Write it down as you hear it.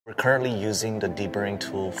We're currently using the deburring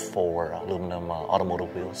tool for aluminum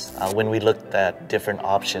automotive wheels. When we looked at different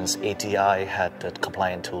options, ATI had the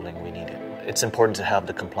compliant tooling we needed. It's important to have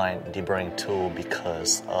the compliant deburring tool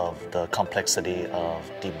because of the complexity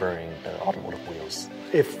of deburring the automotive wheels.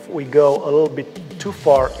 If we go a little bit too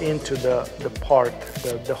far into the part,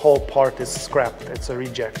 the whole part is scrapped, it's a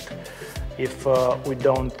reject. If we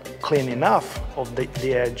don't clean enough of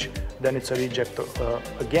the edge, then it's a reject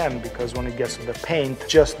again, because when it gets to the paint,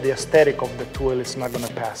 just the aesthetic of the tool is not going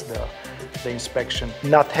to pass the inspection.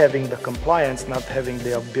 Not having the compliance, not having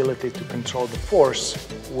the ability to control the force,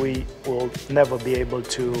 we will never be able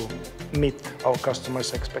to meet our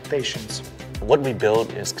customers' expectations. What we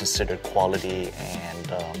build is considered quality, and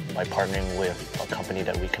by partnering with a company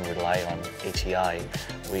that we can rely on, ATI,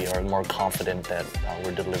 we are more confident that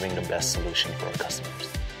we're delivering the best solution for our customers.